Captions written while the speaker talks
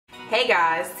Hey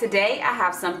guys, today I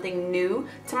have something new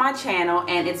to my channel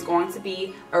and it's going to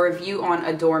be a review on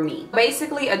Adore Me.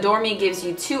 Basically, Adore Me gives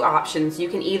you two options. You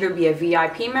can either be a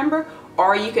VIP member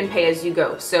or you can pay as you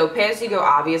go. So pay as you go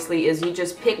obviously is you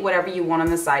just pick whatever you want on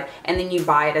the site and then you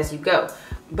buy it as you go.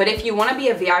 But if you want to be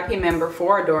a VIP member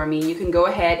for Adore Me, you can go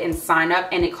ahead and sign up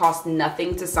and it costs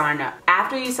nothing to sign up.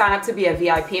 After you sign up to be a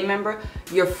VIP member,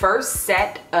 your first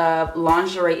set of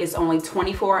lingerie is only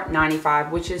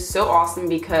 $24.95, which is so awesome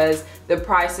because the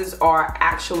prices are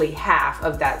actually half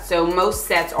of that. So most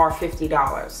sets are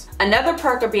 $50. Another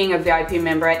perk of being a VIP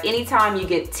member, at any time you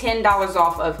get $10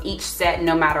 off of each set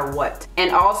no matter what.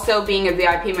 And also being a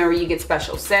VIP member, you get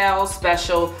special sales,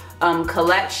 special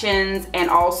collections, and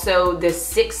also the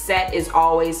 6th set is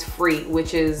always free,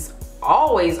 which is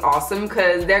always awesome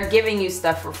because they're giving you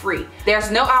stuff for free. There's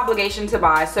no obligation to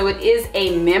buy, so it is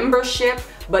a membership,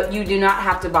 but you do not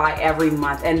have to buy every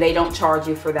month and they don't charge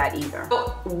you for that either. So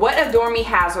what Adore Me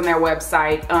has on their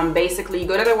website, basically you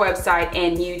go to their website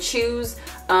and you choose,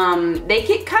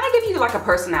 they kind of give you like a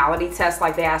personality test,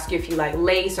 like they ask you if you like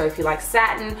lace or if you like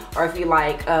satin or if you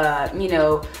like, you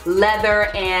know, leather,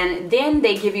 and then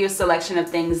they give you a selection of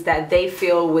things that they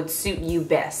feel would suit you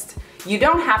best. You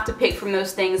don't have to pick from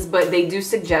those things, but they do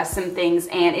suggest some things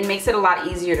and it makes it a lot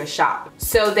easier to shop.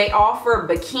 So they offer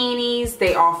bikinis,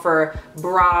 they offer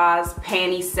bras,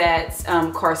 panty sets,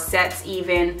 corsets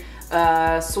even,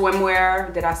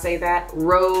 swimwear, did I say that?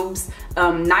 Robes,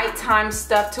 nighttime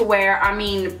stuff to wear. I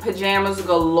mean, pajamas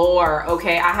galore,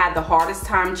 okay? I had the hardest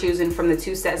time choosing from the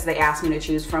 2 sets they asked me to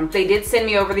choose from. They did send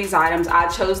me over these items. I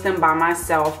chose them by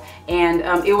myself and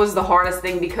it was the hardest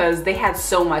thing because they had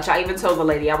so much. I even told the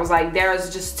lady, I was like, there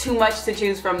is just too much to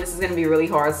choose from. This is gonna be really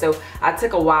hard. So I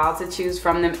took a while to choose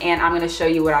from them and I'm gonna show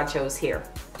you what I chose here.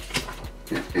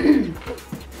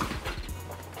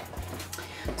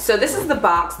 So this is the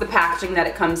box, the packaging that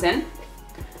it comes in.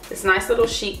 This nice little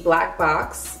chic black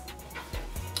box.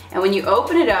 And when you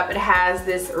open it up, it has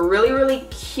this really, really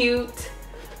cute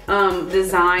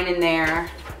design in there.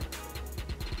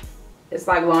 It's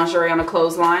like lingerie on a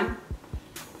clothesline.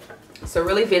 So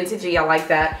really vintagey, I like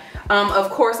that.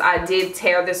 Of course, I did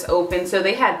tear this open. So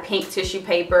they had pink tissue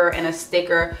paper and a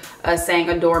sticker saying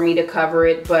Adore Me to cover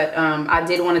it. But I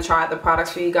did want to try out the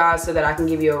products for you guys so that I can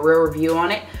give you a real review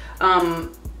on it.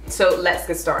 So let's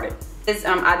get started.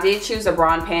 I did choose a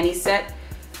bra and panty set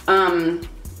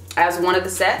as one of the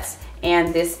sets,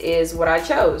 and this is what I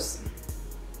chose.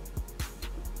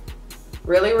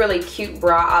 Really, really cute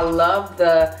bra. I love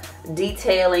the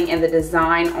detailing and the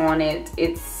design on it.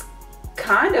 It's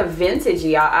kind of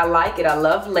vintagey. I like it. I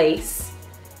love lace.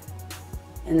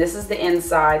 And this is the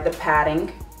inside, the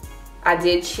padding. I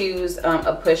did choose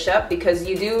a push-up because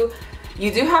you do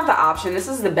have the option. This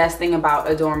is the best thing about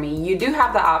Adore Me. You do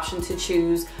have the option to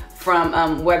choose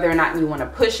from whether or not you want to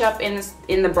push up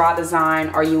in the bra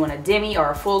design or you want a demi or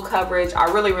a full coverage. I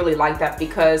really, really like that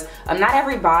because not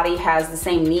everybody has the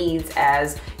same needs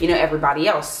as, you know, everybody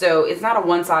else. So it's not a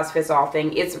one size fits all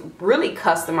thing. It's really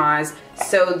customized.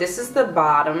 So this is the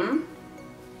bottom,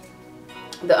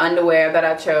 the underwear that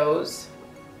I chose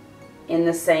in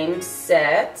the same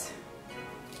set.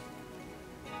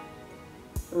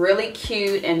 Really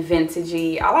cute and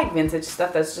vintagey. I like vintage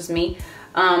stuff, that's just me.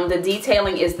 The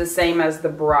detailing is the same as the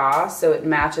bra, so it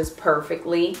matches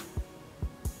perfectly.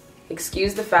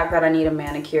 Excuse the fact that I need a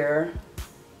manicure.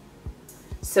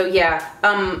 So yeah,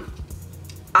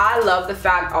 I love the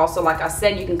fact also, like I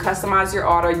said, you can customize your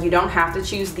order. You don't have to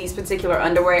choose these particular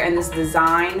underwear and this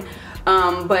design,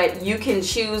 but you can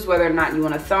choose whether or not you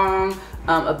want a thong,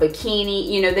 a bikini.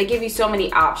 You know, they give you so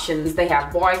many options. They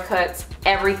have boy cuts,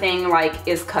 everything like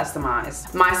is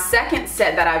customized. My second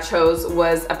set that I chose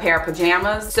was a pair of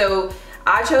pajamas. So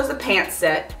I chose a pants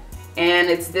set and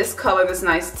it's this color, this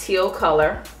nice teal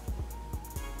color.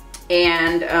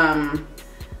 And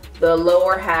the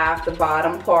lower half, the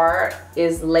bottom part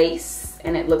is lace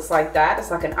and it looks like that. It's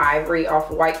like an ivory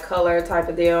off-white color type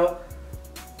of deal.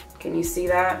 Can you see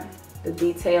that? The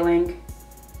detailing.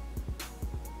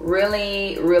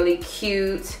 Really, really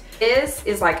cute. This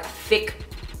is like thick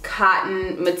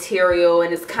cotton material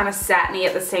and it's kind of satiny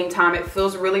at the same time. It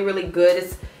feels really, really good.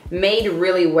 It's made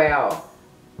really well.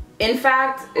 In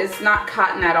fact, it's not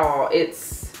cotton at all.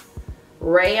 It's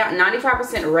rayon,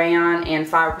 95% rayon and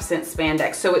 5%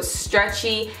 spandex. So it's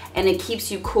stretchy and it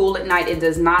keeps you cool at night. It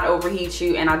does not overheat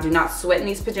you, and I do not sweat in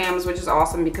these pajamas, which is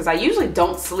awesome because I usually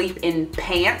don't sleep in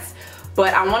pants,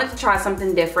 but I wanted to try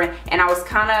something different and I was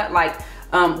kind of like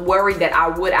worried that I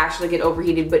would actually get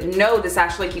overheated, but no, this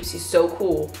actually keeps you so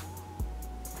cool.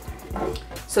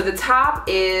 So the top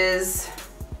looks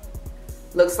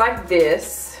like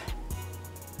this.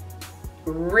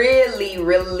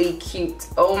 really cute.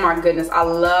 Oh my goodness, I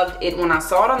loved it. When I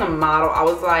saw it on the model, I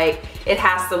was like, it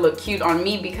has to look cute on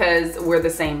me because we're the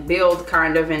same build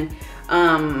kind of, and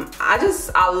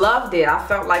I loved it. I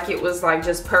felt like it was like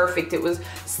just perfect. It was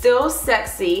still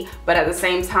sexy, but at the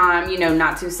same time, you know,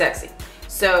 not too sexy.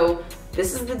 So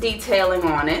this is the detailing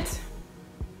on it.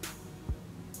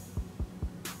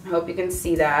 I hope you can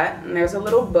see that. And there's a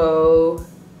little bow.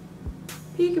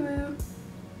 Peekaboo.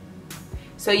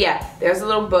 So yeah, there's a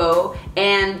little bow,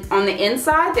 and on the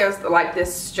inside there's like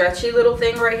this stretchy little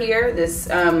thing right here, this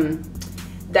and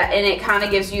it kind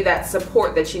of gives you that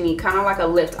support that you need, kind of like a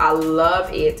lift. I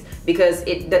love it because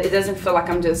it doesn't feel like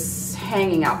I'm just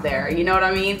hanging out there, you know what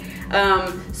I mean?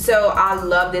 So I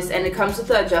love this, and it comes with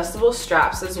the adjustable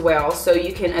straps as well, so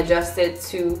you can adjust it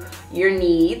to your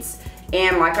needs.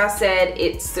 And like I said,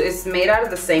 it's made out of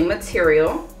the same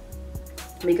material,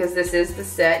 because this is the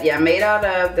set. Yeah, made out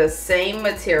of the same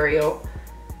material,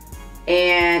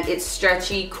 and it's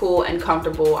stretchy, cool, and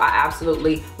comfortable. I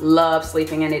absolutely love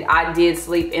sleeping in it. I did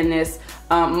sleep in this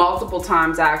multiple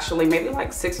times, actually, maybe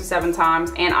like 6 or 7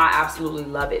 times, and I absolutely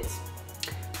love it.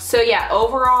 So yeah,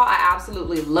 overall, I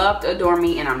absolutely loved Adore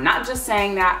Me, and I'm not just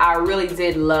saying that. I really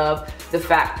did love the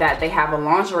fact that they have a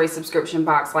lingerie subscription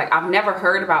box. Like, I've never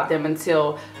heard about them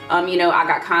until, you know, I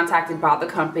got contacted by the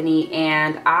company,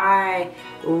 and I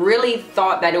really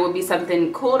thought that it would be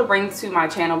something cool to bring to my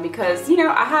channel because, you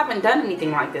know, I haven't done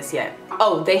anything like this yet.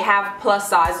 Oh, they have plus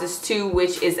sizes too,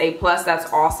 which is a plus.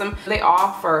 That's awesome. They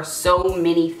offer so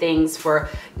many things for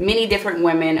many different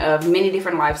women of many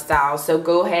different lifestyles. So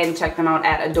go ahead and check them out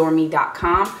at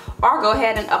adoreme.com, or go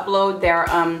ahead and upload their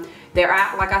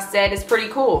app. Like I said, it's pretty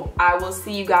cool. I will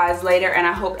see you guys later, and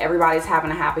I hope everybody's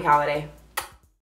having a happy holiday.